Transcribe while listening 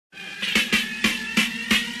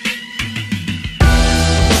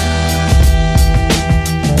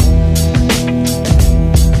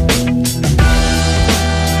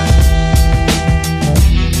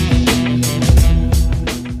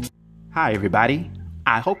Hi everybody,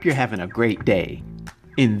 I hope you're having a great day.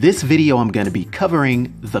 In this video I'm going to be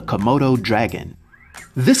covering the Komodo Dragon.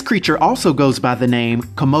 This creature also goes by the name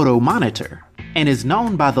Komodo monitor and is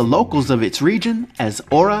known by the locals of its region as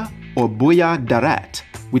Ora or Buya Darat,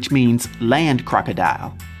 which means land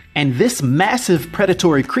crocodile. And this massive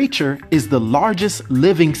predatory creature is the largest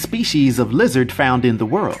living species of lizard found in the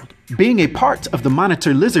world, being a part of the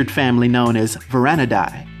monitor lizard family known as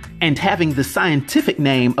Varanidae, and having the scientific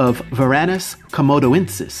name of Varanus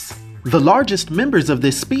komodoensis. The largest members of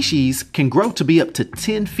this species can grow to be up to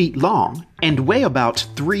 10 feet long and weigh about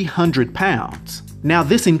 300 pounds. Now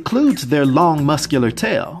this includes their long muscular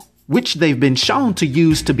tail, which they've been shown to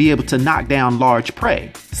use to be able to knock down large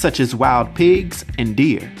prey, such as wild pigs and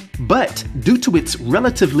deer. But due to its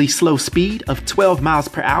relatively slow speed of 12 miles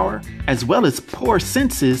per hour, as well as poor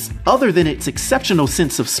senses, other than its exceptional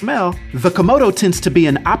sense of smell, the Komodo tends to be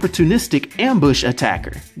an opportunistic ambush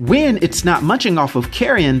attacker when it's not munching off of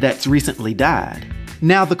carrion that's recently died.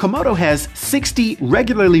 Now, the Komodo has 60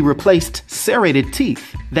 regularly replaced serrated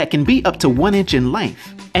teeth that can be up to 1 inch in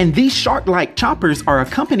length. And these shark-like chompers are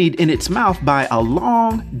accompanied in its mouth by a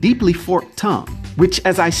long, deeply forked tongue, which,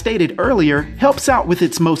 as I stated earlier, helps out with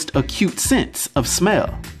its most acute sense of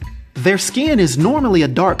smell. Their skin is normally a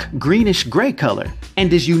dark greenish-gray color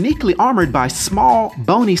and is uniquely armored by small,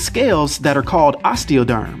 bony scales that are called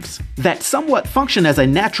osteoderms that somewhat function as a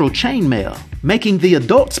natural chainmail, making the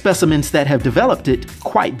adult specimens that have developed it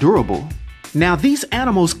quite durable. Now, these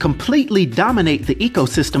animals completely dominate the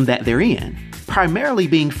ecosystem that they're in, primarily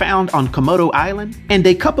being found on Komodo Island and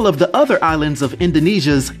a couple of the other islands of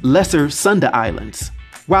Indonesia's lesser Sunda Islands.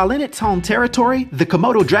 While in its home territory, the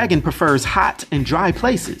Komodo dragon prefers hot and dry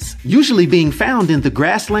places, usually being found in the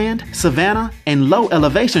grassland, savanna, and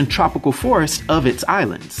low-elevation tropical forest of its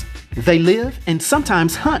islands. They live and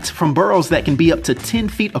sometimes hunt from burrows that can be up to 10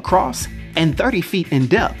 feet across and 30 feet in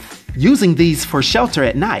depth, using these for shelter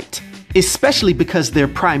at night, especially because they're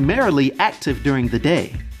primarily active during the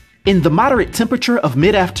day. In the moderate temperature of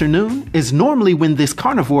mid-afternoon is normally when this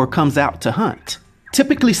carnivore comes out to hunt,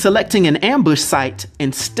 typically selecting an ambush site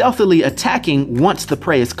and stealthily attacking once the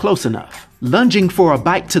prey is close enough, lunging for a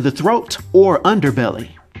bite to the throat or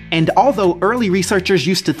underbelly. And although early researchers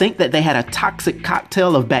used to think that they had a toxic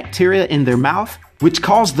cocktail of bacteria in their mouth, which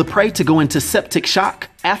caused the prey to go into septic shock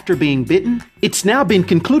after being bitten, it's now been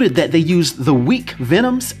concluded that they used the weak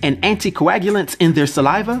venoms and anticoagulants in their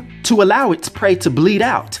saliva to allow its prey to bleed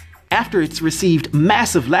out after it's received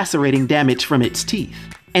massive lacerating damage from its teeth.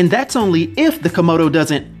 And that's only if the Komodo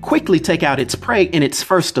doesn't quickly take out its prey in its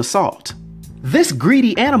first assault. This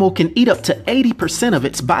greedy animal can eat up to 80% of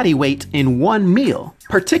its body weight in one meal,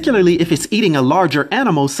 particularly if it's eating a larger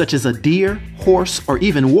animal such as a deer, horse, or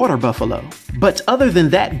even water buffalo. But other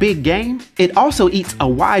than that big game, it also eats a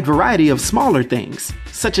wide variety of smaller things,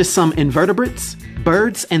 such as some invertebrates,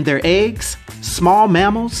 birds and their eggs, small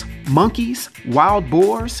mammals, monkeys, wild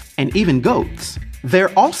boars, and even goats.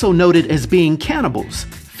 They're also noted as being cannibals,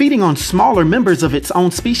 feeding on smaller members of its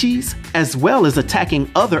own species, as well as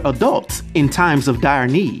attacking other adults in times of dire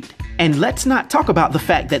need. And let's not talk about the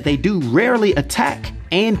fact that they do rarely attack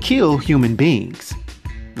and kill human beings.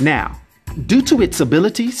 Now, due to its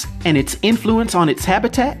abilities and its influence on its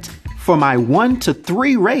habitat, for my 1 to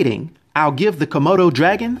 3 rating, I'll give the Komodo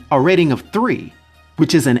dragon a rating of 3,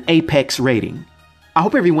 which is an apex rating. I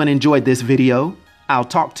hope everyone enjoyed this video. I'll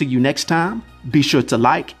talk to you next time. Be sure to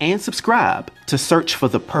like and subscribe to search for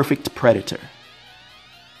the perfect predator.